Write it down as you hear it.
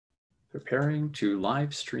Preparing to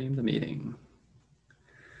live stream the meeting.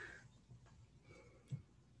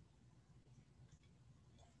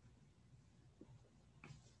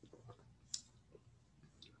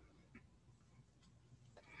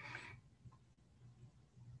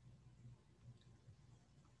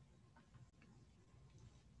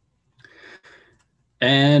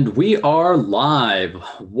 And we are live.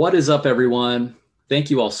 What is up, everyone? Thank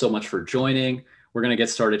you all so much for joining. We're going to get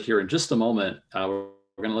started here in just a moment.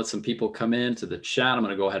 We're going to let some people come into the chat. I'm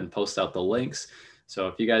going to go ahead and post out the links. So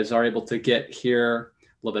if you guys are able to get here a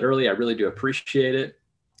little bit early, I really do appreciate it.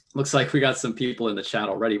 Looks like we got some people in the chat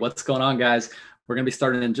already. What's going on, guys? We're going to be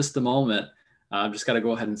starting in just a moment. I've just got to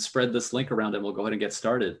go ahead and spread this link around and we'll go ahead and get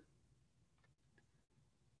started.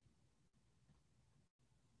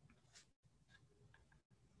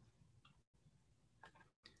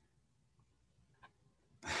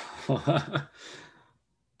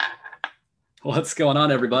 What's going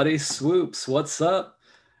on, everybody? Swoops, what's up?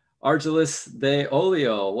 Argelis de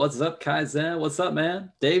Olio, what's up, Kaizen? What's up,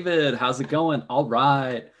 man? David, how's it going? All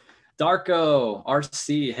right. Darko,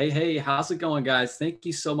 RC, hey, how's it going, guys? Thank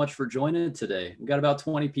you so much for joining today. We've got about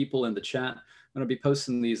 20 people in the chat. I'm going to be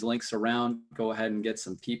posting these links around. Go ahead and get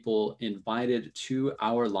some people invited to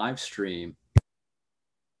our live stream.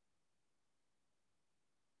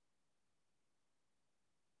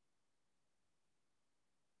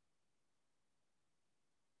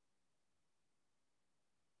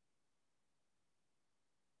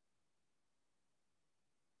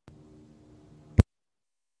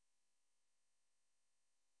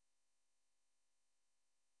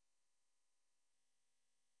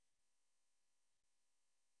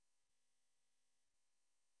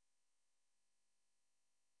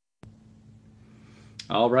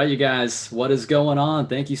 All right, you guys, what is going on?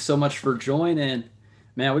 Thank you so much for joining.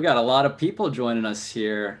 Man, we got a lot of people joining us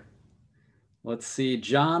here. Let's see.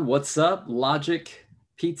 John, what's up? Logic,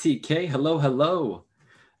 PTK, hello.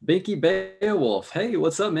 Binky Beowulf, hey,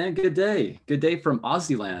 what's up, man? Good day. Good day from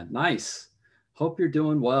Aussieland. Nice. Hope you're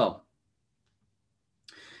doing well.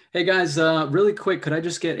 Hey, guys, really quick, could I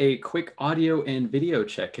just get a quick audio and video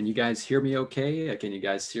check? Can you guys hear me okay? Can you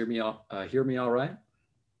guys hear me all right?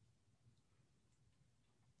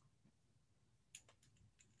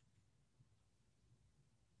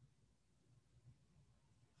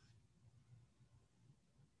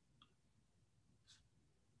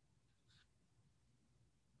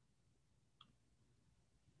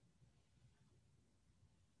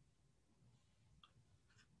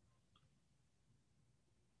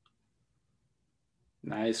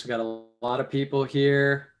 Nice. We got a lot of people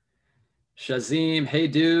here. Shazim, hey,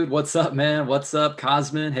 dude. What's up, man? What's up,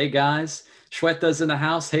 Cosmin? Hey, guys. Shweta's in the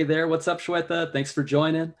house. Hey there. What's up, Shweta? Thanks for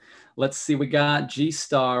joining. Let's see. We got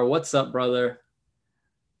G-Star. What's up, brother?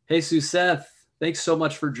 Hey, Suseth. Thanks so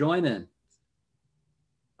much for joining.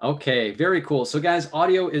 Okay, very cool. So guys,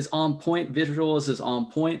 audio is on point, visuals is on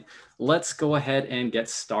point. Let's go ahead and get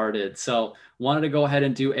started. So wanted to go ahead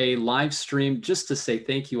and do a live stream just to say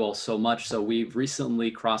thank you all so much. So we've recently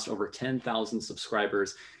crossed over 10,000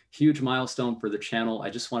 subscribers, huge milestone for the channel. I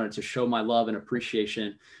just wanted to show my love and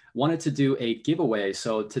appreciation. Wanted to do a giveaway.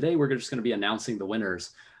 So today we're just gonna be announcing the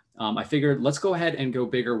winners. I figured let's go ahead and go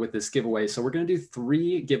bigger with this giveaway. So we're gonna do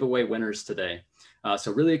 3 giveaway winners today.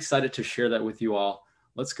 So really excited to share that with you all.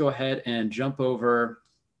 Let's go ahead and jump over.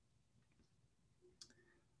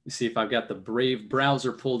 Let me see if I've got the Brave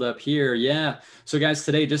browser pulled up here. Yeah. So guys,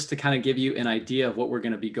 today, just to kind of give you an idea of what we're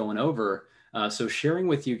going to be going over. So sharing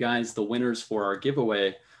with you guys the winners for our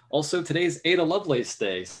giveaway. Also, today's Ada Lovelace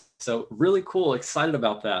Day. So really cool. Excited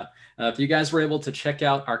about that. If you guys were able to check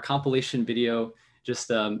out our compilation video, just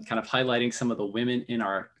kind of highlighting some of the women in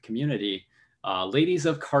our community, ladies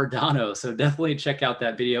of Cardano. So definitely check out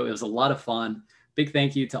that video. It was a lot of fun. Big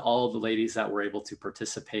thank you to all of the ladies that were able to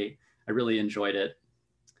participate. I really enjoyed it.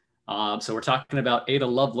 So we're talking about Ada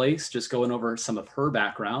Lovelace, just going over some of her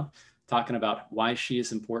background, talking about why she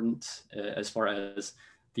is important as far as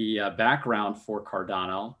the background for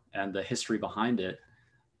Cardano and the history behind it.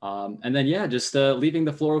 And then, yeah, just leaving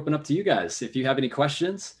the floor open up to you guys. If you have any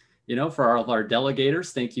questions, you know, for all of our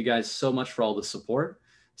delegators, thank you guys so much for all the support.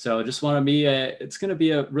 So just want to be, it's going to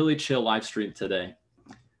be a really chill live stream today.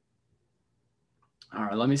 All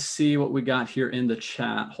right, let me see what we got here in the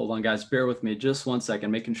chat. Hold on, guys. Bear with me just one second,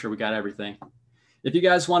 making sure we got everything. If you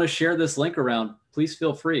guys want to share this link around, please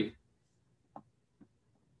feel free.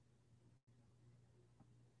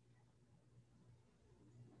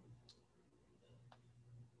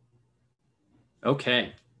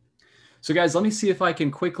 Okay. So guys, let me see if I can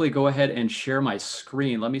quickly go ahead and share my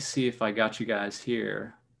screen. Let me see if I got you guys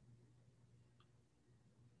here.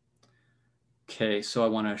 Okay, so I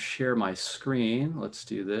want to share my screen. Let's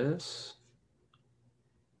do this.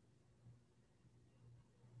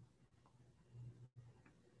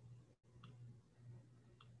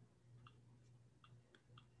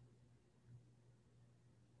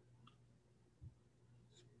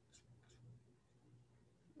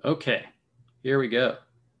 Okay, here we go.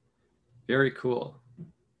 Very cool.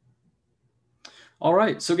 All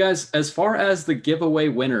right, so guys, as far as the giveaway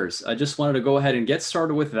winners, I just wanted to go ahead and get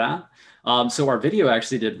started with that. So our video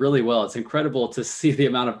actually did really well. It's incredible to see the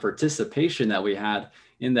amount of participation that we had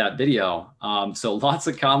in that video. So lots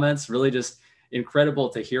of comments, really just incredible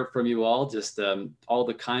to hear from you all, just all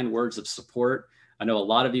the kind words of support. I know a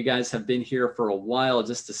lot of you guys have been here for a while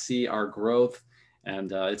just to see our growth.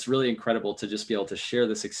 And it's really incredible to just be able to share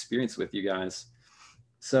this experience with you guys.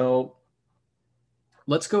 So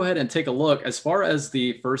let's go ahead and take a look. As far as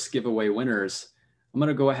the first giveaway winners, I'm going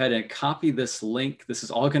to go ahead and copy this link. This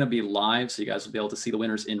is all going to be live, so you guys will be able to see the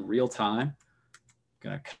winners in real time. I'm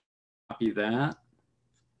going to copy that.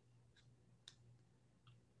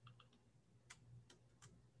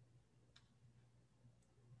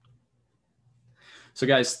 So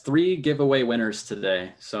guys, 3 giveaway winners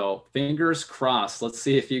today. So fingers crossed. Let's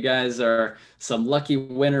see if you guys are some lucky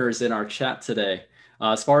winners in our chat today.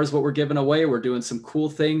 As far as what we're giving away, we're doing some cool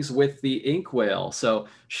things with the Ink Whale. So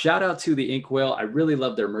shout out to the Ink Whale. I really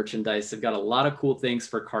love their merchandise. They've got a lot of cool things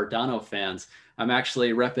for Cardano fans. I'm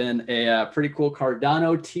actually repping a pretty cool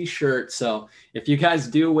Cardano t-shirt. So if you guys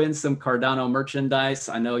do win some Cardano merchandise,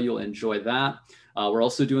 I know you'll enjoy that. We're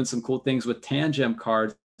also doing some cool things with Tangem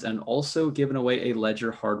cards and also giving away a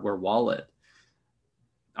Ledger hardware wallet.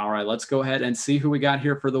 All right, let's go ahead and see who we got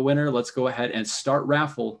here for the winner. Let's go ahead and start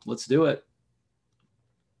raffle. Let's do it.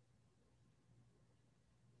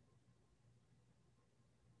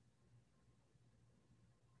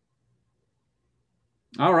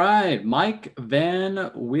 All right, Mike Van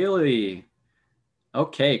Wheelie.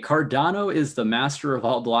 Okay, Cardano is the master of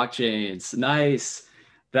all blockchains. Nice.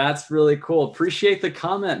 That's really cool. Appreciate the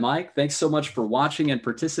comment, Mike. Thanks so much for watching and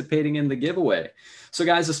participating in the giveaway. So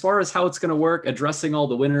guys, as far as how it's going to work, addressing all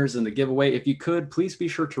the winners in the giveaway, if you could, please be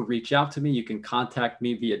sure to reach out to me. You can contact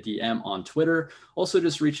me via DM on Twitter. Also,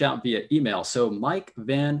 just reach out via email. So Mike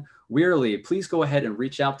Van Weirley, please go ahead and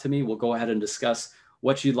reach out to me. We'll go ahead and discuss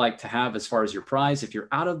what you'd like to have as far as your prize. If you're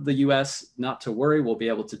out of the US, not to worry, we'll be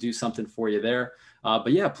able to do something for you there.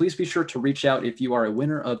 But yeah, please be sure to reach out if you are a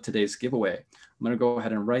winner of today's giveaway. I'm going to go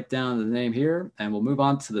ahead and write down the name here, and we'll move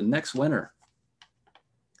on to the next winner.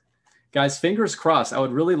 Guys, fingers crossed. I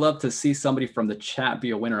would really love to see somebody from the chat be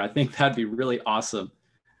a winner. I think that'd be really awesome.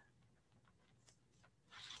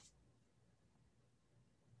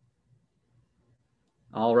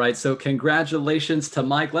 All right, so congratulations to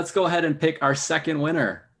Mike. Let's go ahead and pick our second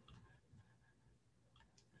winner.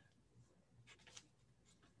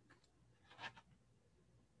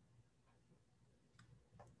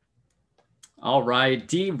 All right,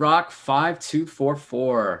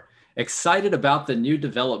 D-Rock5244. Excited about the new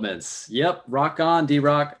developments. Yep, rock on,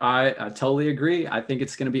 D-Rock. I totally agree. I think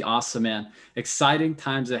it's going to be awesome, man. Exciting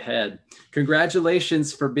times ahead.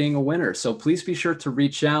 Congratulations for being a winner. So please be sure to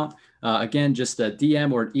reach out. Again, just a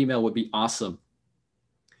DM or an email would be awesome.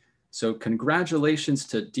 So congratulations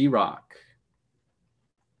to D-Rock.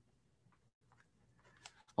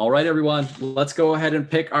 All right, everyone, let's go ahead and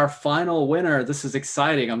pick our final winner. This is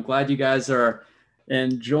exciting. I'm glad you guys are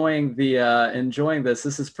enjoying this.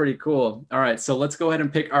 This is pretty cool. All right, so let's go ahead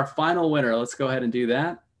and pick our final winner. Let's go ahead and do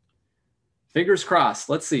that. Fingers crossed.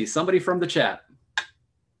 Let's see, somebody from the chat.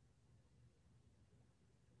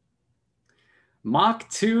 Mach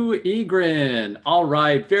 2 Egrin. All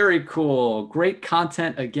right, very cool. Great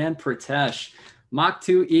content again, Pritesh. Mach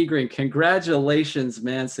 2 Egrin, congratulations,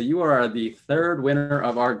 man. So you are the third winner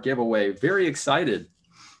of our giveaway. Very excited.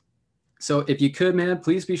 So if you could, man,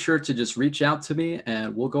 please be sure to just reach out to me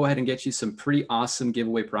and we'll go ahead and get you some pretty awesome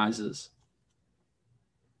giveaway prizes.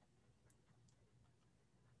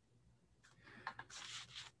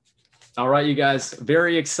 All right, you guys,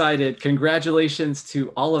 very excited. Congratulations to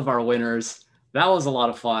all of our winners. That was a lot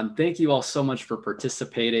of fun. Thank you all so much for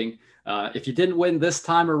participating. If you didn't win this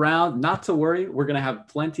time around, not to worry. We're going to have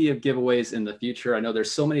plenty of giveaways in the future. I know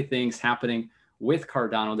there's so many things happening with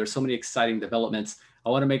Cardano. There's so many exciting developments. I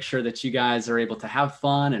want to make sure that you guys are able to have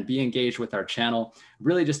fun and be engaged with our channel.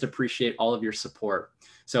 Really just appreciate all of your support.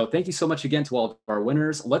 So thank you so much again to all of our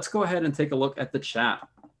winners. Let's go ahead and take a look at the chat.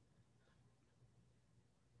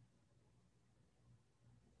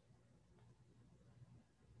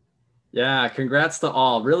 Yeah, congrats to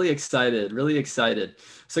all. Really excited, really excited.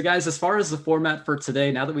 So guys, as far as the format for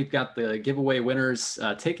today, now that we've got the giveaway winners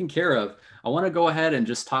taken care of, I want to go ahead and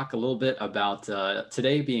just talk a little bit about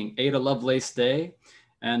today being Ada Lovelace Day.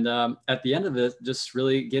 And at the end of it, just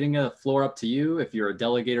really getting a floor up to you. If you're a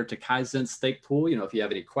delegator to Kaizen Stake Pool, if you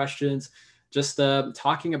have any questions, just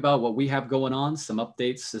talking about what we have going on, some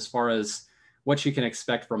updates as far as what you can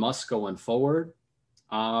expect from us going forward.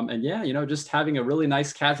 And yeah, just having a really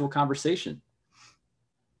nice casual conversation.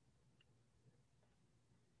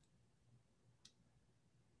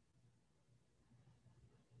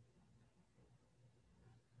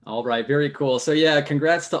 All right, very cool. So yeah,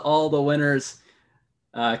 congrats to all the winners.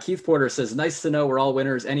 Keith Porter says, "Nice to know we're all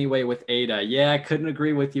winners anyway with Ada." Yeah, I couldn't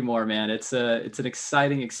agree with you more, man. It's an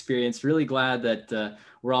exciting experience. Really glad that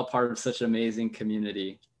we're all part of such an amazing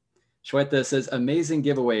community. Shweta says, "Amazing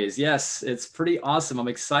giveaways." Yes, it's pretty awesome. I'm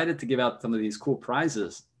excited to give out some of these cool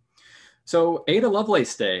prizes. So Ada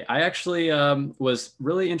Lovelace Day, I actually was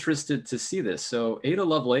really interested to see this. So Ada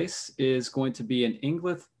Lovelace is going to be an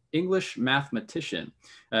English mathematician.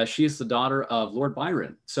 She is the daughter of Lord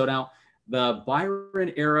Byron. So now the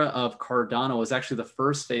Byron era of Cardano was actually the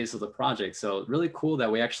first phase of the project. So really cool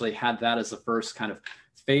that we actually had that as the first kind of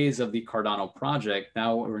phase of the Cardano project.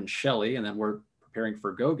 Now we're in Shelley and then we're preparing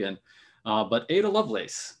for Gauguin. But Ada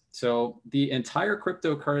Lovelace, so the entire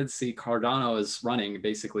cryptocurrency Cardano is running,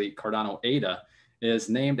 basically Cardano ADA, is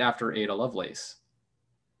named after Ada Lovelace.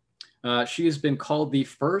 She has been called the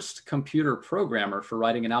first computer programmer for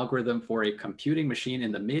writing an algorithm for a computing machine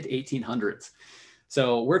in the mid 1800s.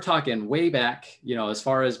 So we're talking way back, as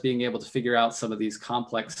far as being able to figure out some of these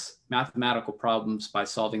complex mathematical problems by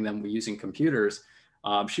solving them using computers.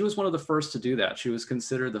 She was one of the first to do that. She was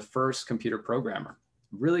considered the first computer programmer.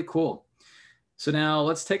 Really cool. So now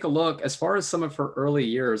let's take a look. As far as some of her early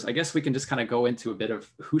years, I guess we can just kind of go into a bit of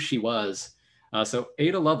who she was. So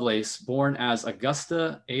Ada Lovelace, born as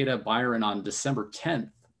Augusta Ada Byron on December 10th,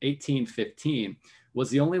 1815, was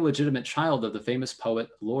the only legitimate child of the famous poet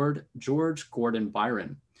Lord George Gordon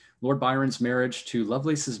Byron. Lord Byron's marriage to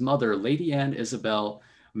Lovelace's mother, Lady Anne Isabel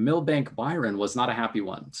Milbank Byron, was not a happy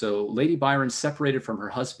one. So Lady Byron separated from her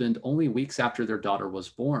husband only weeks after their daughter was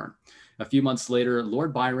born. A few months later,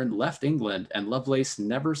 Lord Byron left England and Lovelace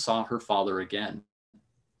never saw her father again.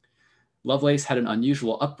 Lovelace had an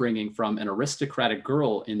unusual upbringing from an aristocratic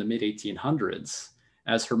girl in the mid 1800s.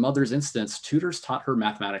 As her mother's instance, tutors taught her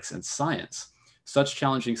mathematics and science. Such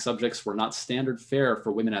challenging subjects were not standard fare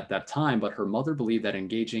for women at that time, but her mother believed that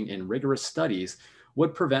engaging in rigorous studies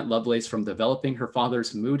would prevent Lovelace from developing her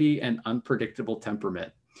father's moody and unpredictable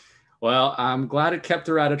temperament. Well, I'm glad it kept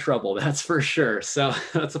her out of trouble, that's for sure. So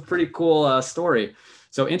that's a pretty cool story.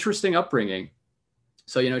 So interesting upbringing.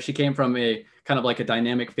 So, she came from a kind of like a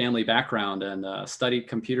dynamic family background and studied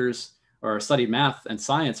computers or studied math and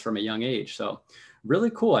science from a young age. So really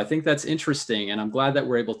cool. I think that's interesting. And I'm glad that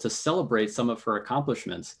we're able to celebrate some of her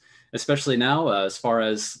accomplishments, especially now as far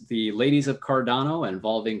as the ladies of Cardano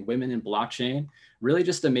involving women in blockchain. Really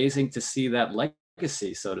just amazing to see that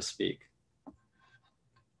legacy, so to speak.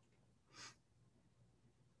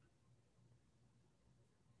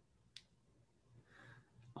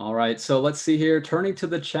 All right, so let's see here. Turning to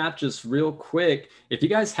the chat just real quick. If you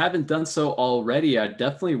guys haven't done so already, I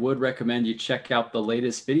definitely would recommend you check out the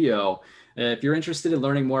latest video. If you're interested in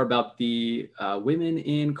learning more about the women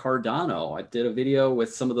in Cardano, I did a video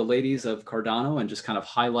with some of the ladies of Cardano and just kind of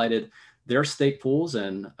highlighted their stake pools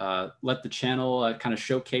and let the channel kind of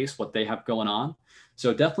showcase what they have going on.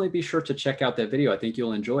 So definitely be sure to check out that video. I think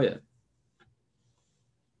you'll enjoy it.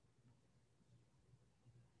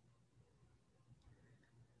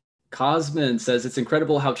 Cosmin says it's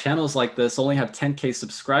incredible how channels like this only have 10K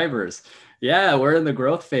subscribers. Yeah, we're in the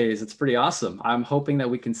growth phase. It's pretty awesome. I'm hoping that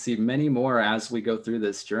we can see many more as we go through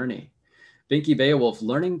this journey. Binky Beowulf,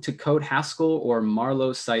 learning to code Haskell or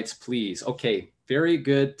Marlowe sites, please. Okay, very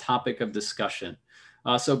good topic of discussion.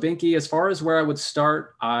 So Binky, as far as where I would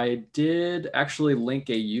start, I did actually link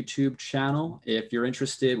a YouTube channel if you're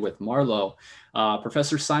interested with Marlowe.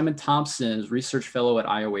 Professor Simon Thompson is research fellow at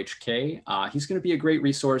IOHK. He's going to be a great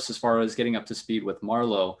resource as far as getting up to speed with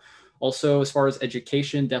Marlowe. Also, as far as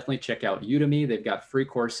education, definitely check out Udemy. They've got free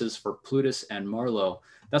courses for Plutus and Marlowe.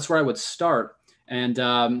 That's where I would start. And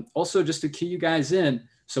also just to key you guys in,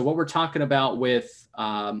 so what we're talking about with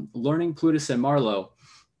learning Plutus and Marlowe,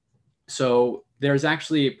 so there's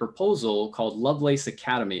actually a proposal called Lovelace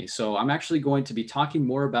Academy. So I'm actually going to be talking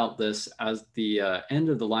more about this as the end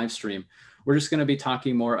of the live stream. We're just going to be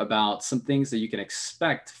talking more about some things that you can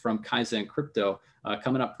expect from Kaizen Crypto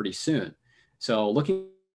coming up pretty soon. So looking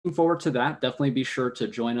forward to that. Definitely be sure to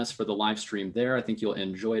join us for the live stream there. I think you'll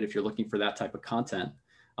enjoy it if you're looking for that type of content.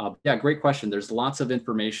 Yeah, great question. There's lots of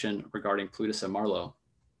information regarding Plutus and Marlowe.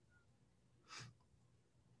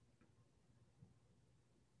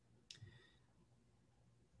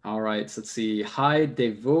 All right, so let's see. Hi,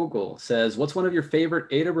 Devogel says, what's one of your favorite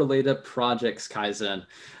ADA-related projects, Kaizen?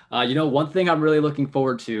 You know, one thing I'm really looking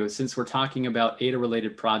forward to, since we're talking about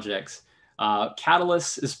ADA-related projects,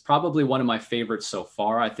 Catalyst is probably one of my favorites so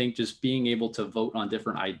far. I think just being able to vote on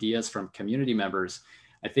different ideas from community members,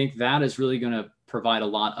 I think that is really going to provide a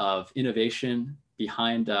lot of innovation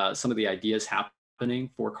behind some of the ideas happening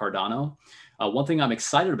for Cardano. One thing I'm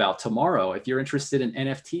excited about tomorrow, if you're interested in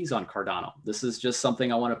NFTs on Cardano, this is just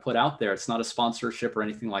something I want to put out there. It's not a sponsorship or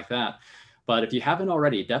anything like that. But if you haven't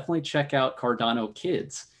already, definitely check out Cardano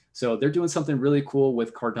Kids. So they're doing something really cool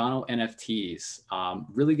with Cardano NFTs.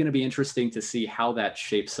 Really going to be interesting to see how that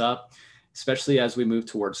shapes up, especially as we move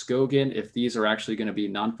towards Goguen, if these are actually going to be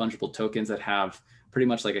non-fungible tokens that have pretty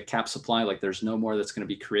much like a cap supply, like there's no more that's going to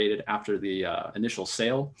be created after the initial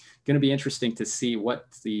sale. Going to be interesting to see what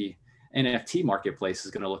the NFT marketplace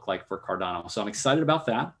is going to look like for Cardano. So I'm excited about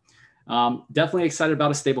that. Definitely excited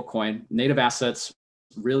about a stable coin. Native assets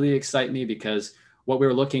really excite me because what we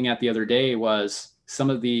were looking at the other day was some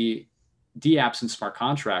of the dApps and smart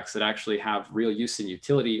contracts that actually have real use and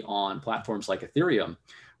utility on platforms like Ethereum.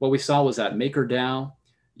 What we saw was that MakerDAO,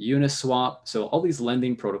 Uniswap, so all these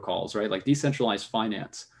lending protocols, right? Like decentralized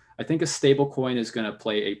finance. I think a stable coin is going to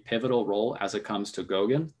play a pivotal role as it comes to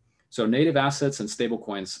Goguen. So native assets and stable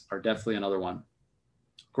coins are definitely another one.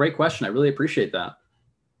 Great question. I really appreciate that.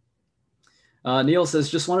 Neil says,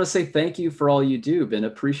 just want to say thank you for all you do. Been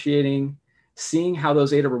appreciating seeing how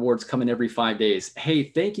those ADA rewards come in every 5 days. Hey,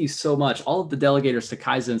 thank you so much. All of the delegators to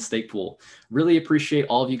Kaizen STAKEPOOL. Really appreciate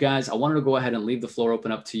all of you guys. I wanted to go ahead and leave the floor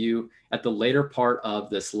open up to you at the later part of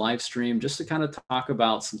this live stream, just to kind of talk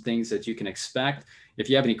about some things that you can expect. If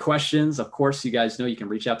you have any questions, of course, you guys know you can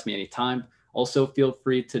reach out to me anytime. Also, feel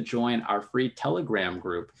free to join our free Telegram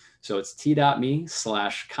group. So it's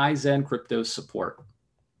t.me/Kaizen crypto support.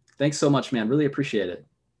 Thanks so much, man. Really appreciate it.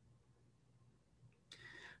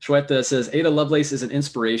 Shweta says, Ada Lovelace is an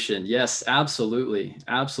inspiration. Yes, absolutely.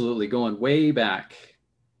 Absolutely. Going way back.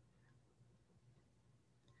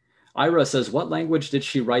 Ira says, what language did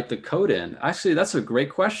she write the code in? Actually, that's a great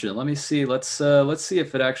question. Let me see. Let's see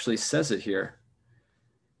if it actually says it here.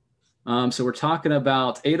 So we're talking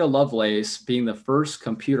about Ada Lovelace being the first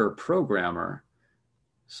computer programmer.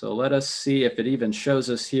 So let us see if it even shows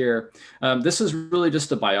us here. This is really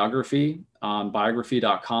just a biography on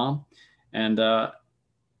biography.com. And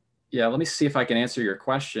yeah, let me see if I can answer your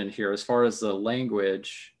question here as far as the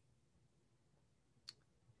language.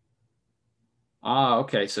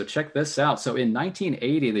 Okay, so check this out. So in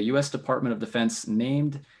 1980, the US Department of Defense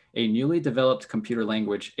named a newly developed computer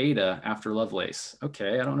language, Ada, after Lovelace.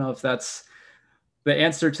 Okay, I don't know if that's the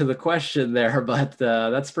answer to the question there, but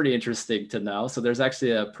that's pretty interesting to know. So there's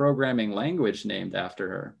actually a programming language named after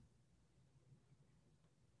her.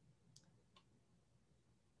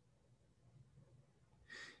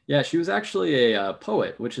 Yeah, she was actually a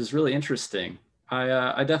poet, which is really interesting.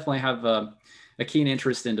 I definitely have a keen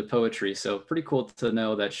interest into poetry, so pretty cool to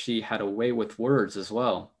know that she had a way with words as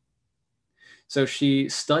well. So she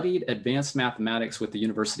studied advanced mathematics with the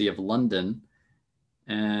University of London.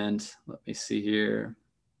 And let me see here.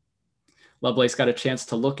 Lovelace got a chance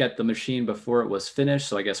to look at the machine before it was finished.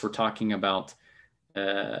 So I guess we're talking about,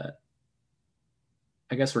 the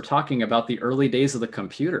early days of the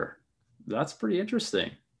computer. That's pretty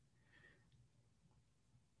interesting.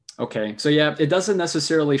 Okay, so yeah, it doesn't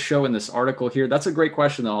necessarily show in this article here. That's a great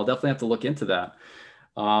question, though. I'll definitely have to look into that.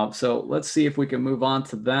 So let's see if we can move on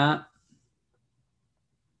to that.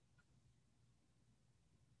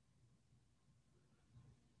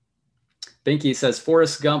 Binky says,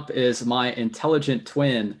 Forrest Gump is my intelligent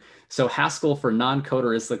twin. So Haskell for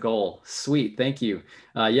non-coder is the goal. Sweet, thank you.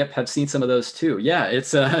 Yep, have seen some of those too. Yeah,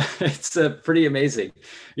 it's it's pretty amazing.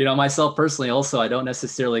 You know, myself personally, also, I don't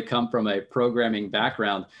necessarily come from a programming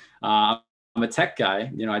background. I'm a tech guy.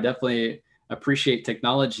 You know, I definitely appreciate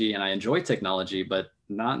technology and I enjoy technology, but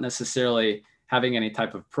not necessarily having any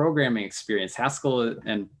type of programming experience. Haskell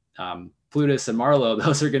and Plutus and Marlowe,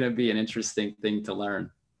 those are going to be an interesting thing to learn.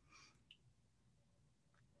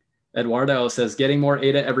 Eduardo says, getting more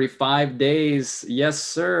ADA every 5 days. Yes,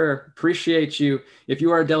 sir. Appreciate you. If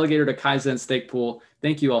you are a delegator to Kaizen STAKEPOOL,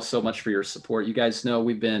 thank you all so much for your support. You guys know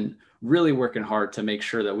we've been really working hard to make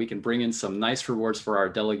sure that we can bring in some nice rewards for our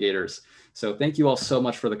delegators. So thank you all so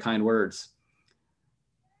much for the kind words.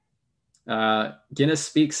 Guinness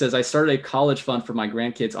Speaks says, I started a college fund for my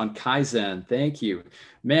grandkids on Kaizen. Thank you.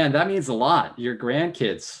 Man, that means a lot. Your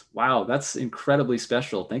grandkids. Wow, that's incredibly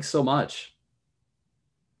special. Thanks so much.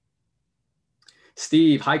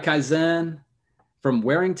 Steve, hi Kaizen from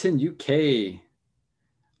Warrington, UK.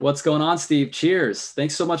 What's going on, Steve? Cheers.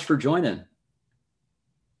 Thanks so much for joining.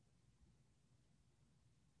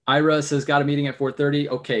 Ira says, got a meeting at 4:30.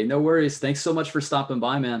 Okay, no worries. Thanks so much for stopping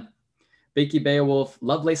by, man. Beaky Beowulf,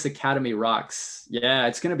 Lovelace Academy rocks. Yeah,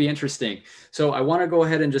 it's going to be interesting. So I want to go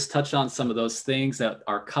ahead and just touch on some of those things that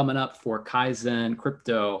are coming up for Kaizen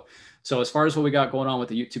crypto. So as far as what we got going on with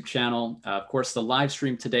the YouTube channel, of course, the live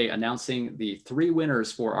stream today announcing the 3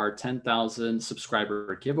 winners for our 10,000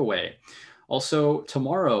 subscriber giveaway. Also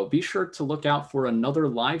tomorrow, be sure to look out for another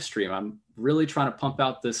live stream. I'm really trying to pump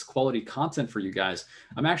out this quality content for you guys.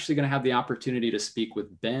 I'm actually going to have the opportunity to speak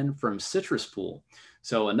with Ben from CitrusPool.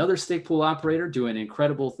 So another stake pool operator doing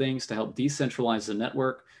incredible things to help decentralize the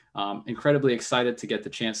network. Incredibly excited to get the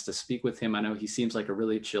chance to speak with him. I know he seems like a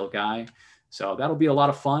really chill guy. So that'll be a lot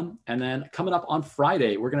of fun. And then coming up on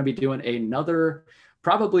Friday, we're going to be doing another,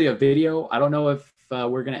 probably a video. I don't know if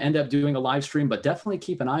we're going to end up doing a live stream, but definitely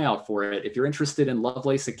keep an eye out for it. If you're interested in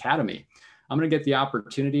Lovelace Academy, I'm going to get the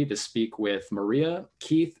opportunity to speak with Maria,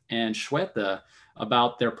 Keith, and Shweta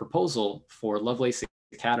about their proposal for Lovelace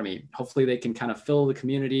Academy. Hopefully they can kind of fill the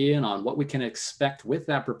community in on what we can expect with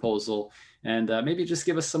that proposal, and maybe just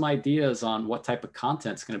give us some ideas on what type of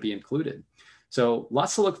content is going to be included. So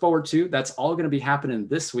lots to look forward to. That's all going to be happening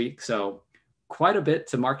this week. So quite a bit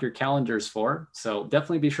to mark your calendars for. So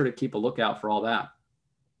definitely be sure to keep a lookout for all that.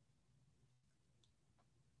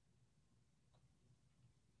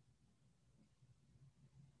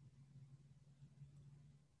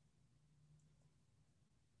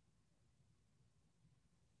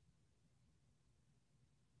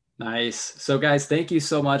 Nice. So guys, thank you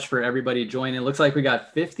so much for everybody joining. It looks like we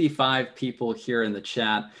got 55 people here in the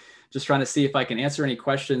chat. Just trying to see if I can answer any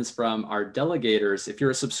questions from our delegators. If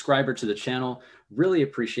you're a subscriber to the channel, really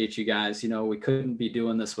appreciate you guys. You know, we couldn't be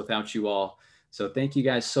doing this without you all. So thank you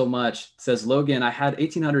guys so much. It says Logan, I had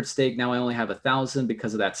 1,800 stake. Now I only have 1,000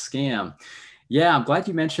 because of that scam. Yeah, I'm glad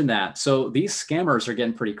you mentioned that. So these scammers are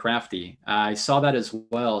getting pretty crafty. I saw that as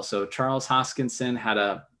well. So Charles Hoskinson had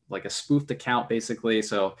a spoofed account basically.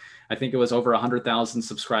 So I think it was over 100,000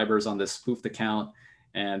 subscribers on this spoofed account,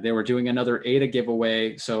 and they were doing another ADA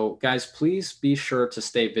giveaway. So guys, please be sure to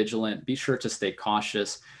stay vigilant. Be sure to stay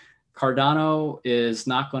cautious. Cardano is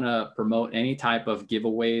not going to promote any type of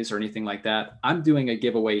giveaways or anything like that. I'm doing a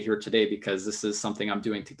giveaway here today because this is something I'm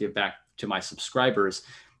doing to give back to my subscribers.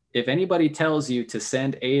 If anybody tells you to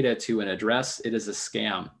send ADA to an address, it is a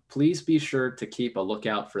scam. Please be sure to keep a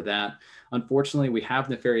lookout for that. Unfortunately, we have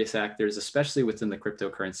nefarious actors, especially within the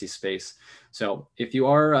cryptocurrency space. So if you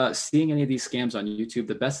are seeing any of these scams on YouTube,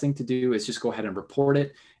 the best thing to do is just go ahead and report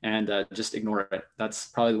it and just ignore it. That's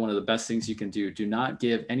probably one of the best things you can do. Do not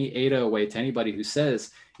give any ADA away to anybody who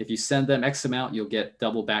says, if you send them X amount, you'll get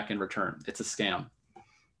double back in return. It's a scam.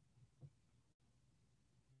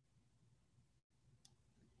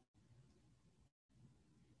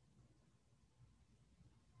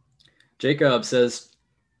 Jacob says,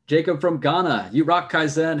 Jacob from Ghana, you rock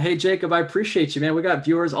Kaizen. Hey, Jacob, I appreciate you, man. We got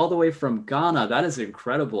viewers all the way from Ghana. That is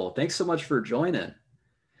incredible. Thanks so much for joining.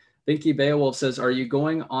 Binky Beowulf says, are you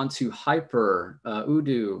going on to Hyper,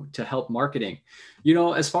 Udo to help marketing? You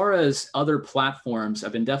know, as far as other platforms,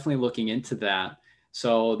 I've been definitely looking into that.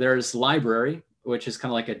 So there's Library, which is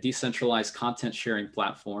kind of like a decentralized content sharing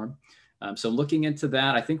platform. So looking into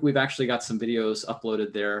that, I think we've actually got some videos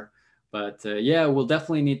uploaded there. But yeah, we'll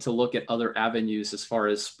definitely need to look at other avenues as far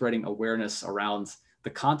as spreading awareness around the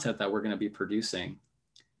content that we're going to be producing.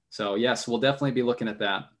 So yes, we'll definitely be looking at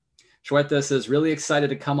that. Shweta says, really excited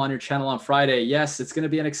to come on your channel on Friday. Yes, it's going to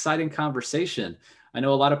be an exciting conversation. I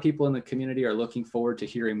know a lot of people in the community are looking forward to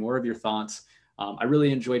hearing more of your thoughts. I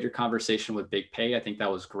really enjoyed your conversation with Big Pay. I think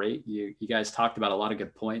that was great. You guys talked about a lot of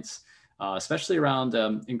good points, especially around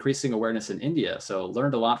increasing awareness in India. So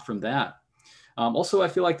learned a lot from that. Also, I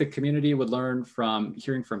feel like the community would learn from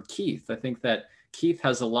hearing from Keith. I think that Keith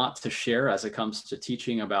has a lot to share as it comes to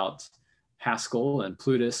teaching about Haskell and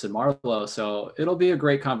Plutus and Marlowe. So it'll be a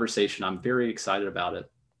great conversation. I'm very excited about it.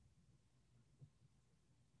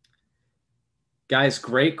 Guys,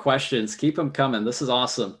 great questions. Keep them coming. This is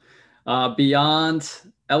awesome. Beyond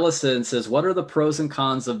Ellison says, what are the pros and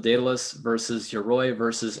cons of Daedalus versus Yoroi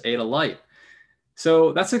versus Ada Light?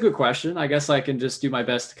 So that's a good question. I guess I can just do my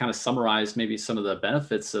best to kind of summarize maybe some of the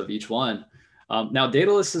benefits of each one. Now,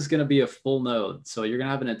 Daedalus is going to be a full node. So you're going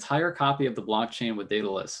to have an entire copy of the blockchain with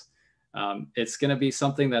Daedalus. It's going to be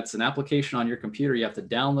something that's an application on your computer. You have to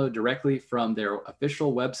download directly from their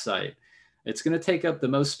official website. It's going to take up the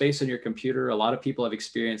most space on your computer. A lot of people have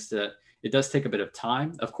experienced that it does take a bit of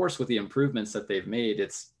time. Of course, with the improvements that they've made,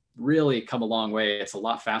 it's really come a long way. It's a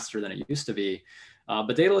lot faster than it used to be.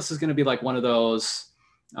 But Daedalus is going to be like one of those,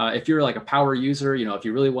 if you're like a power user, you know, if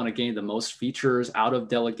you really want to gain the most features out of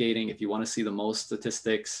delegating, if you want to see the most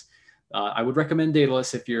statistics, I would recommend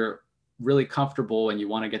Daedalus if you're really comfortable and you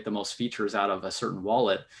want to get the most features out of a certain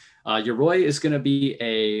wallet. Yoroi is going to be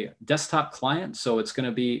a desktop client, so it's going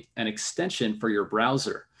to be an extension for your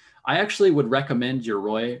browser. I actually would recommend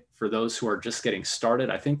Yoroi for those who are just getting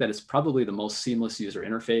started. I think that it's probably the most seamless user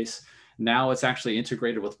interface. Now it's actually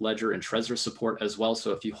integrated with Ledger and Trezor support as well.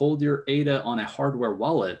 So if you hold your ADA on a hardware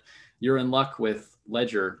wallet, you're in luck with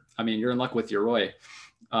Ledger. I mean, you're in luck with Yoroi.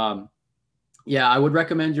 Yeah, I would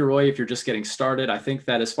recommend Yoroi if you're just getting started. I think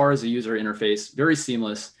that as far as the user interface, very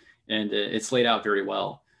seamless and it's laid out very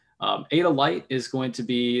well. ADA Lite is going to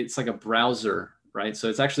be, it's like a browser, right? So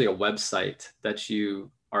it's actually a website that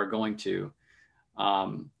you are going to.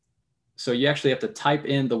 So you actually have to type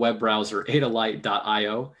in the web browser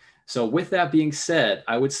adalite.io. So with that being said,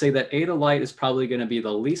 I would say that ADA Lite is probably going to be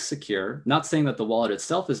the least secure. Not saying that the wallet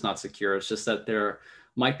itself is not secure. It's just that there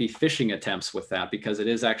might be phishing attempts with that because it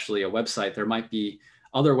is actually a website. There might be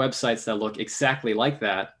other websites that look exactly like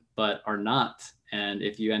that, but are not. And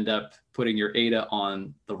if you end up putting your ADA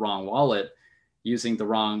on the wrong wallet using the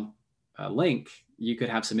wrong link, you could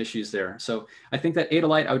have some issues there. So I think that ADA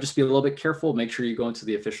Lite, I would just be a little bit careful. Make sure you go into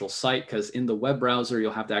the official site because in the web browser,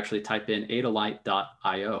 you'll have to actually type in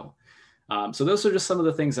adalite.io. So those are just some of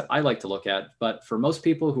the things that I like to look at. But for most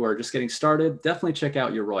people who are just getting started, definitely check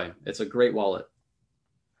out Yoroi. It's a great wallet.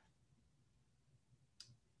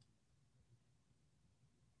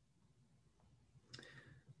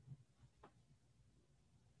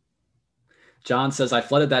 John says, I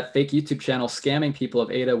flooded that fake YouTube channel scamming people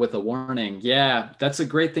of ADA with a warning. Yeah, that's a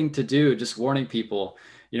great thing to do, just warning people.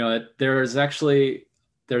 You know, there's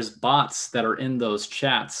bots that are in those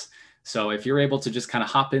chats. So if you're able to just kind of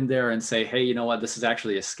hop in there and say, hey, you know what, this is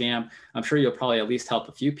actually a scam, I'm sure you'll probably at least help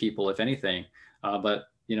a few people, if anything. But,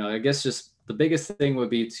 you know, I guess just the biggest thing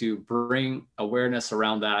would be to bring awareness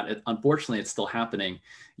around that. Unfortunately, it's still happening.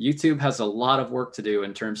 YouTube has a lot of work to do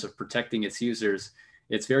in terms of protecting its users.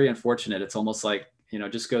 It's very unfortunate. It's almost like, you know,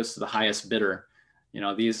 just goes to the highest bidder. You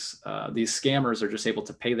know, these scammers are just able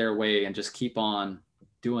to pay their way and just keep on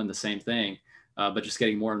doing the same thing, but just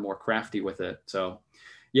getting more and more crafty with it. So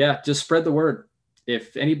yeah, just spread the word.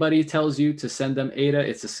 If anybody tells you to send them ADA,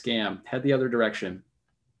 it's a scam. Head the other direction.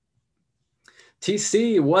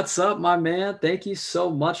 TC, what's up, my man? Thank you so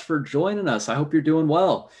much for joining us. I hope you're doing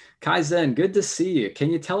well. KAIZN, good to see you. Can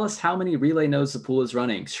you tell us how many relay nodes the pool is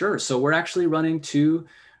running? Sure. So we're actually running 2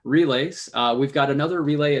 relays. We've got another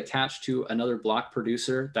relay attached to another block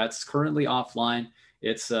producer that's currently offline.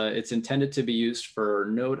 It's intended to be used for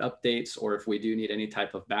node updates or if we do need any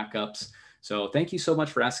type of backups. So thank you so much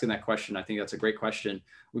for asking that question. I think that's a great question.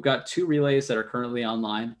 We've got 2 relays that are currently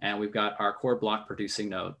online, and we've got our core block producing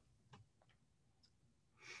node.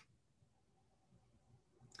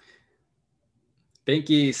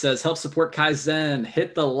 Binky says, help support KAIZN.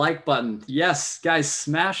 Hit the like button. Yes, guys,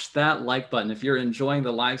 smash that like button. If you're enjoying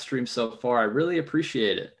the live stream so far, I really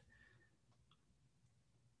appreciate it.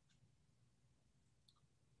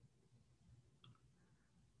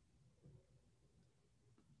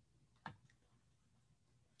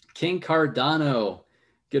 King Cardano,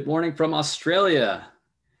 good morning from Australia.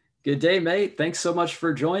 Good day, mate. Thanks so much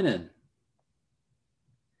for joining.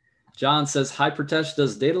 John says, hi, Pritesh,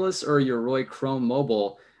 does Daedalus or Yoroi Chrome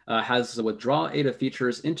Mobile has the withdraw ADA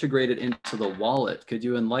features integrated into the wallet? Could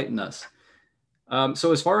you enlighten us?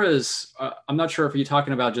 So as far as, I'm not sure if you're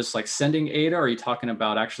talking about just like sending ADA or are you talking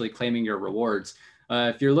about actually claiming your rewards?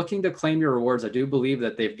 If you're looking to claim your rewards, I do believe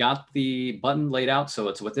that they've got the button laid out. So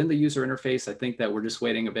it's within the user interface. I think that we're just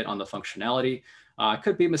waiting a bit on the functionality. I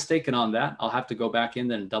could be mistaken on that. I'll have to go back in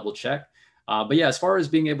and double check. But yeah, as far as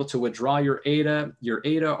being able to withdraw your ADA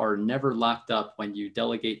are never locked up when you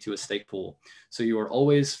delegate to a stake pool. So you are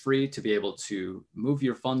always free to be able to move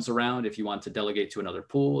your funds around if you want to delegate to another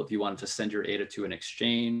pool, if you want to send your ADA to an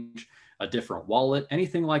exchange, a different wallet,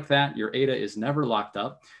 anything like that, your ADA is never locked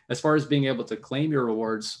up. As far as being able to claim your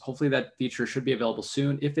rewards, hopefully that feature should be available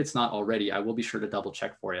soon. If it's not already, I will be sure to double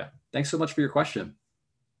check for you. Thanks so much for your question.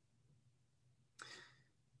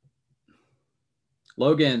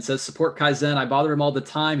 Logan says, support KAIZN. I bother him all the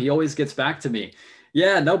time. He always gets back to me.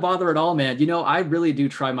 Yeah, no bother at all, man. You know, I really do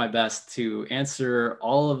try my best to answer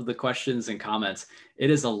all of the questions and comments. It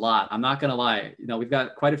is a lot. I'm not going to lie. You know, we've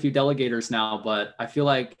got quite a few delegators now, but I feel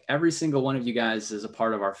like every single one of you guys is a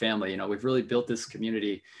part of our family. You know, we've really built this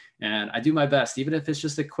community and I do my best, even if it's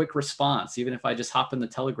just a quick response, even if I just hop in the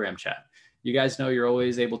Telegram chat. You guys know you're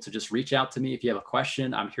always able to just reach out to me. If you have a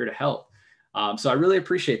question, I'm here to help. So I really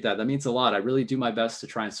appreciate that. That means a lot. I really do my best to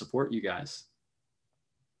try and support you guys.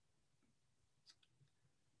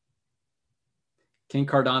 King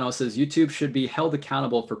Cardano says YouTube should be held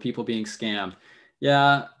accountable for people being scammed.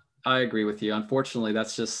 Yeah, I agree with you. Unfortunately,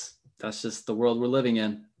 that's just the world we're living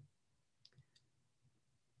in.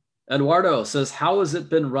 Eduardo says, how has it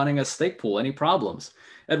been running a stake pool? Any problems?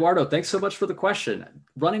 Eduardo, thanks so much for the question.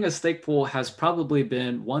 Running a stake pool has probably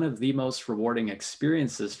been one of the most rewarding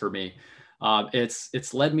experiences for me.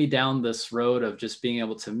 It's led me down this road of just being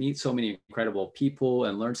able to meet so many incredible people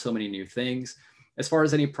and learn so many new things. As far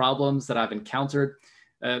as any problems that I've encountered,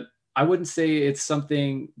 I wouldn't say it's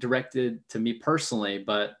something directed to me personally,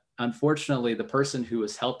 but unfortunately, the person who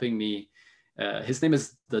was helping me, his name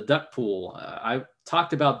is the Duck Pool. I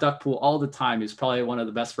talked about Duck Pool all the time. He's probably one of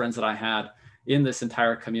the best friends that I had in this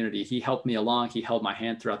entire community. He helped me along. He held my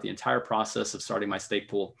hand throughout the entire process of starting my stake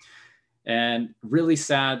pool. And really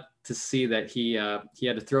sad to see that he had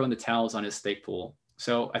to throw in the towels on his stake pool.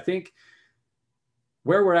 So I think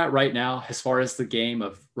where we're at right now, as far as the game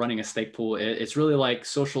of running a stake pool, it's really like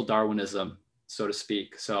social Darwinism, so to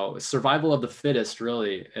speak. So survival of the fittest,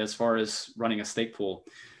 really, as far as running a stake pool.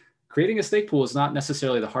 Creating a stake pool is not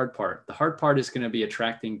necessarily the hard part. The hard part is going to be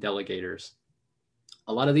attracting delegators.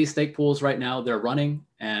 A lot of these stake pools right now, they're running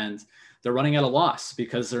at a loss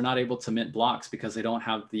because they're not able to mint blocks because they don't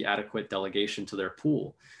have the adequate delegation to their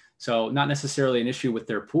pool. So not necessarily an issue with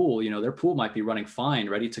their pool. You know, their pool might be running fine,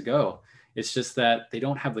 ready to go. It's just that they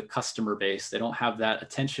don't have the customer base. They don't have that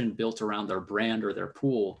attention built around their brand or their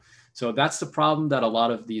pool. So that's the problem that a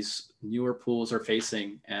lot of these newer pools are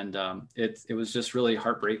facing. And it was just really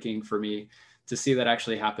heartbreaking for me to see that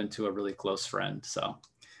actually happen to a really close friend. So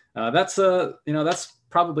that's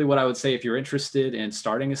probably what I would say. If you're interested in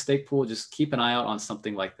starting a stake pool, just keep an eye out on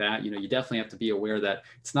something like that. You know, you definitely have to be aware that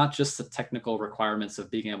it's not just the technical requirements of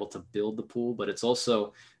being able to build the pool, but it's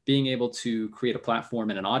also being able to create a platform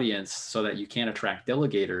and an audience so that you can attract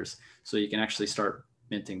delegators so you can actually start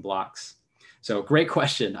minting blocks. So great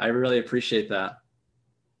question. I really appreciate that.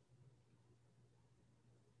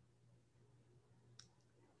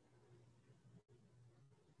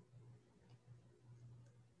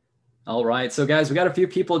 All right. So guys, we got a few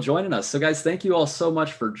people joining us. So guys, thank you all so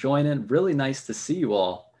much for joining. Really nice to see you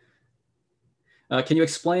all. Can you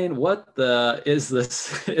explain what is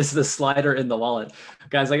this is the slider in the wallet?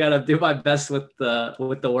 Guys, I gotta do my best with the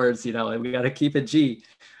words, you know, we gotta keep it G.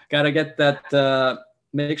 Gotta get that,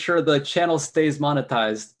 make sure the channel stays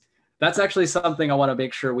monetized. That's actually something I want to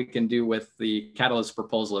make sure we can do with the Catalyst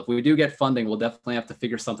proposal. If we do get funding, we'll definitely have to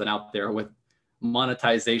figure something out there with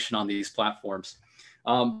monetization on these platforms.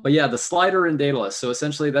 But yeah, the slider in Daedalus. So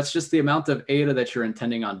essentially, that's just the amount of ADA that you're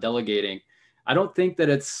intending on delegating. I don't think that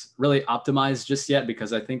it's really optimized just yet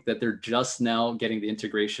because I think that they're just now getting the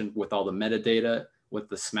integration with all the metadata with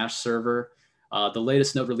the Smash server. The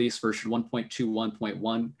latest node release version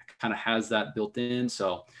 1.21.1 kind of has that built in.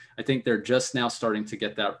 So I think they're just now starting to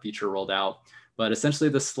get that feature rolled out. But essentially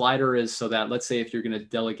the slider is so that, let's say if you're going to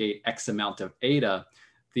delegate X amount of ADA,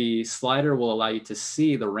 the slider will allow you to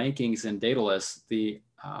see the rankings in Daedalus, the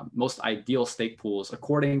most ideal stake pools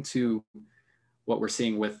according to what we're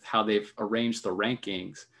seeing with how they've arranged the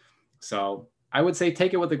rankings. So I would say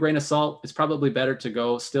take it with a grain of salt. It's probably better to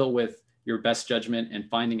go still with your best judgment and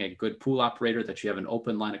finding a good pool operator that you have an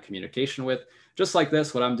open line of communication with. Just like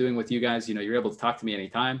this, what I'm doing with you guys, you know, you're able to talk to me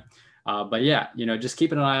anytime. But yeah, you know, just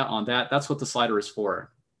keeping an eye out on that. That's what the slider is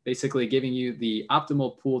for. Basically giving you the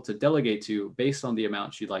optimal pool to delegate to based on the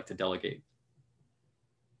amount you'd like to delegate.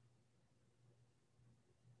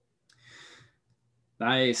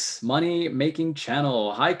 Nice. Money making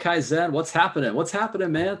channel. Hi, KAIZN. What's happening? What's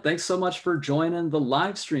happening, man? Thanks so much for joining the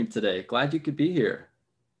live stream today. Glad you could be here.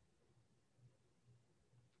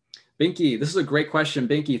 Binky, this is a great question.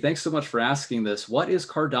 Binky, thanks so much for asking this. What is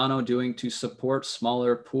Cardano doing to support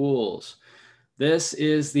smaller pools? This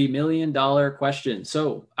is the $1,000,000 question.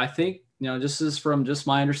 So I think, you know, this is from just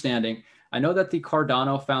my understanding. I know that the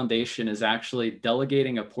Cardano Foundation is actually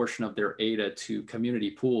delegating a portion of their ADA to community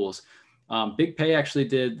pools. Big Pay actually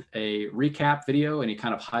did a recap video and he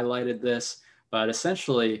kind of highlighted this, but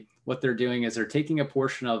essentially what they're doing is they're taking a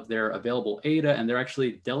portion of their available ADA and they're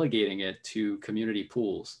actually delegating it to community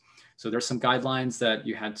pools. So there's some guidelines that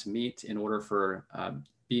you had to meet in order for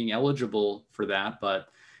being eligible for that. But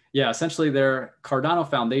yeah, essentially their Cardano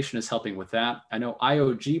Foundation is helping with that. I know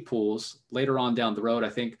IOG pools later on down the road, I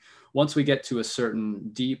think once we get to a certain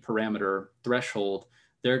D parameter threshold,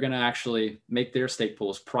 they're going to actually make their stake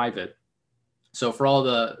pools private. So for all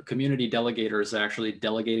the community delegators actually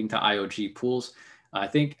delegating to IOG pools, I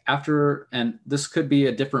think after, and this could be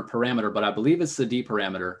a different parameter, but I believe it's the D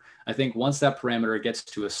parameter. I think once that parameter gets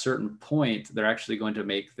to a certain point, they're actually going to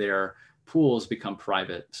make their pools become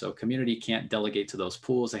private. So community can't delegate to those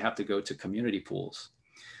pools. They have to go to community pools.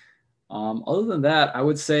 Other than that, I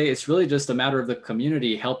would say it's really just a matter of the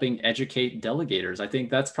community helping educate delegators. I think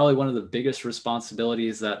that's probably one of the biggest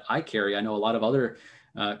responsibilities that I carry. I know a lot of other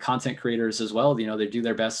content creators as well, they do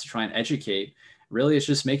their best to try and educate. Really, it's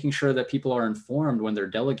just making sure that people are informed when they're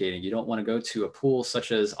delegating. You don't want to go to a pool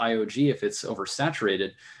such as IOG if it's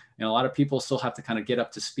oversaturated. A lot of people still have to kind of get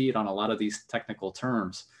up to speed on a lot of these technical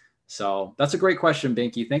terms. So that's a great question,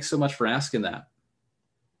 Binky. Thanks so much for asking that.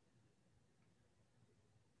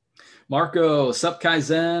 Marco, sup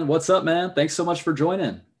Kaizen? What's up, man? Thanks so much for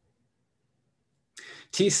joining.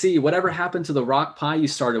 TC, whatever happened to the rock pie you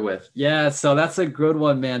started with? Yeah, so that's a good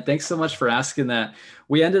one, man. Thanks so much for asking that.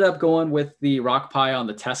 We ended up going with the rock pie on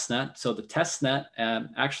the test net. So the test net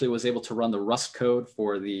actually was able to run the Rust code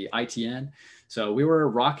for the ITN. So we were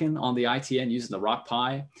rocking on the ITN using the rock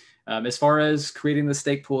pie. As far as creating the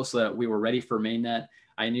stake pool so that we were ready for mainnet,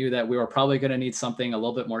 I knew that we were probably going to need something a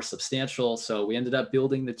little bit more substantial. So we ended up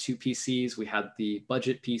building the two PCs. We had the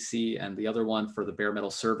budget PC and the other one for the bare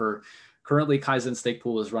metal server. Currently, KAIZN stake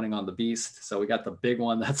pool is running on the Beast. So we got the big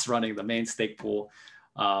one that's running the main stake pool.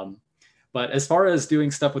 But as far as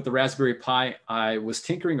doing stuff with the Raspberry Pi, I was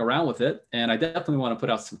tinkering around with it, and I definitely want to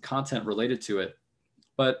put out some content related to it.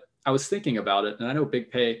 But I was thinking about it, and I know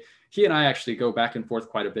Big Pay, he and I actually go back and forth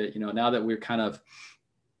quite a bit, now that we're kind of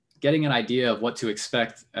getting an idea of what to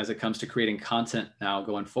expect as it comes to creating content now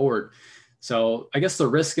going forward. So I guess the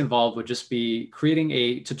risk involved would just be creating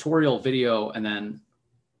a tutorial video and then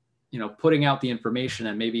putting out the information,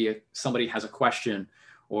 and maybe if somebody has a question,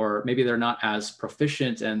 or maybe they're not as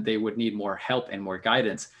proficient and they would need more help and more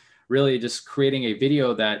guidance, really just creating a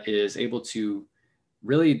video that is able to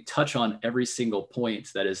really touch on every single point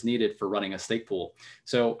that is needed for running a stake pool.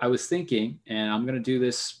 So I was thinking, and I'm going to do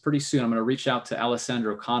this pretty soon, I'm going to reach out to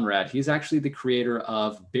Alessandro Conrad. He's actually the creator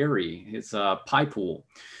of Berry, his Pi pool.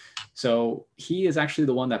 So he is actually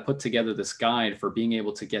the one that put together this guide for being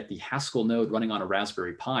able to get the Haskell node running on a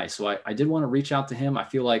Raspberry Pi. So I did want to reach out to him. I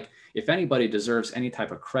feel like if anybody deserves any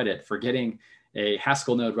type of credit for getting a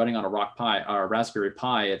Haskell node running on a Raspberry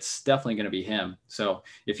Pi, it's definitely going to be him. So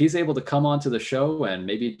if he's able to come onto the show and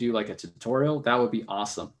maybe do like a tutorial, that would be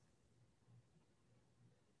awesome.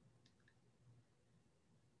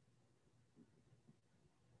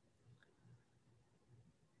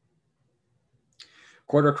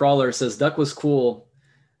 Quarter Crawler says, Duck was cool.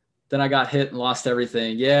 Then I got hit and lost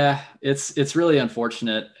everything. Yeah, it's really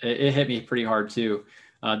unfortunate. It hit me pretty hard too.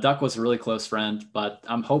 Duck was a really close friend, but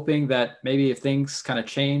I'm hoping that maybe if things kind of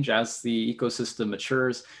change as the ecosystem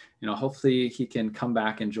matures, hopefully he can come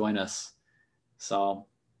back and join us. So.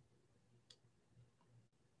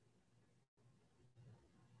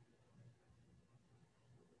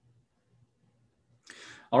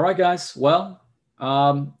 All right, guys. Well,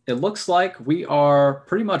 it looks like we are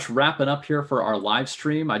pretty much wrapping up here for our live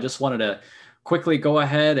stream. I just wanted to quickly go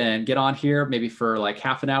ahead and get on here maybe for like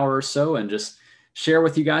half an hour or so and just share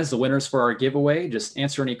with you guys the winners for our giveaway, just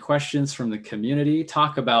answer any questions from the community,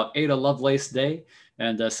 talk about Ada Lovelace Day,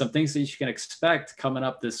 and some things that you can expect coming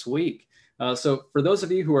up this week. So for those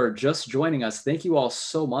of you who are just joining us, thank you all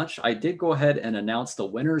so much. I did go ahead and announce the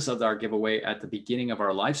winners of our giveaway at the beginning of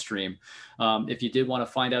our live stream. If you did want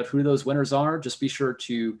to find out who those winners are, just be sure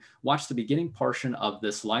to watch the beginning portion of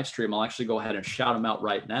this live stream. I'll actually go ahead and shout them out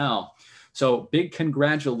right now. So big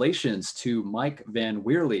congratulations to Mike Van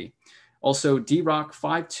Weerly, also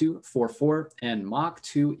DRock5244 and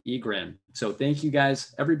Mach2 Egrin. So thank you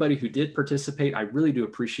guys, everybody who did participate. I really do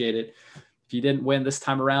appreciate it. If you didn't win this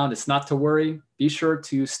time around, it's not to worry. Be sure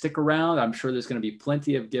to stick around. I'm sure there's going to be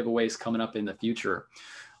plenty of giveaways coming up in the future.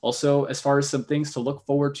 Also, as far as some things to look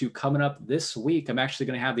forward to coming up this week, I'm actually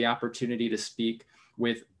going to have the opportunity to speak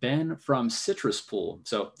with Ben from Citrus Pool.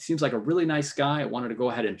 So he seems like a really nice guy. I wanted to go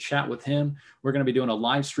ahead and chat with him. We're going to be doing a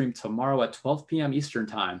live stream tomorrow at 12 p.m. Eastern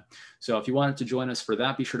time. So if you wanted to join us for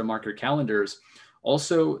that, be sure to mark your calendars.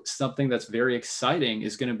 Also, something that's very exciting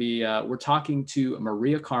is going to be, we're talking to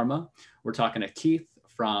Maria Karma. We're talking to Keith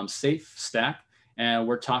from Safe Stack, and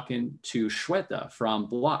we're talking to Shweta from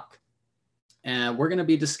Block. And we're going to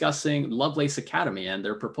be discussing Lovelace Academy and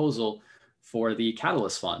their proposal for the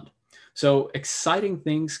Catalyst Fund. So exciting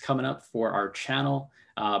things coming up for our channel.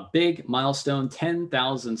 Big milestone,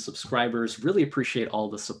 10,000 subscribers. Really appreciate all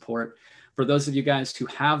the support. For those of you guys who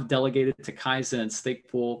have delegated to Kaizen and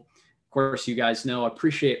STAKEPOOL, of course, you guys know,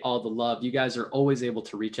 appreciate all the love. You guys are always able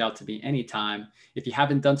to reach out to me anytime. If you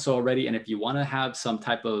haven't done so already, and if you want to have some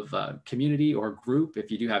type of community or group,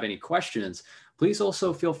 if you do have any questions, please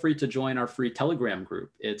also feel free to join our free Telegram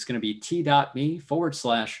group. It's going to be t.me/Kaizen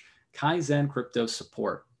Crypto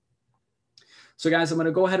Support. So guys, I'm going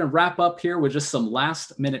to go ahead and wrap up here with just some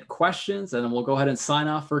last minute questions, and then we'll go ahead and sign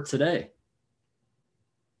off for today.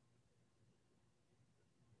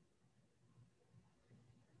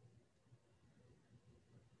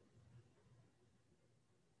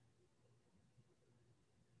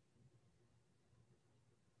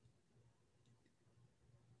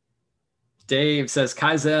 Dave says,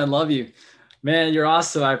 Kaizen, love you. Man, you're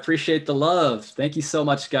awesome. I appreciate the love. Thank you so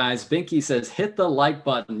much, guys. Binky says, hit the like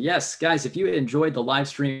button. Yes, guys, if you enjoyed the live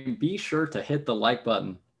stream, be sure to hit the like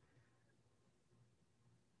button.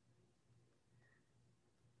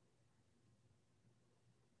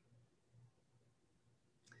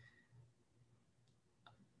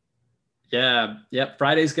 Yeah, yep.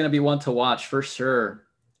 Friday's going to be one to watch for sure.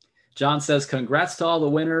 John says, congrats to all the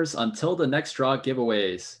winners until the next draw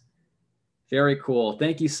giveaways. Very cool.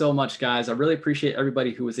 Thank you so much, guys. I really appreciate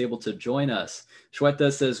everybody who was able to join us.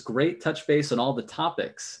 Shweta says, great touch base on all the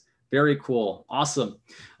topics. Very cool. Awesome.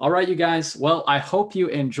 All right, you guys. Well, I hope you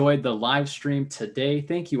enjoyed the live stream today.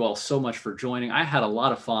 Thank you all so much for joining. I had a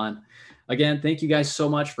lot of fun. Again, thank you guys so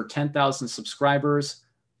much for 10,000 subscribers.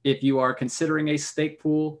 If you are considering a stake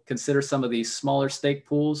pool, consider some of these smaller stake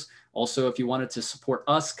pools. Also, if you wanted to support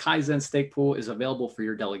us, Kaizen Stake Pool is available for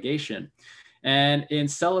your delegation. And in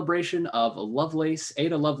celebration of Lovelace,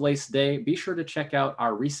 Ada Lovelace Day, be sure to check out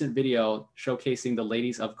our recent video showcasing the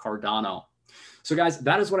ladies of Cardano. So guys,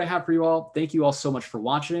 that is what I have for you all. Thank you all so much for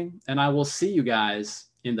watching, and I will see you guys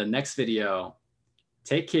in the next video.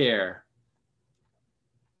 Take care.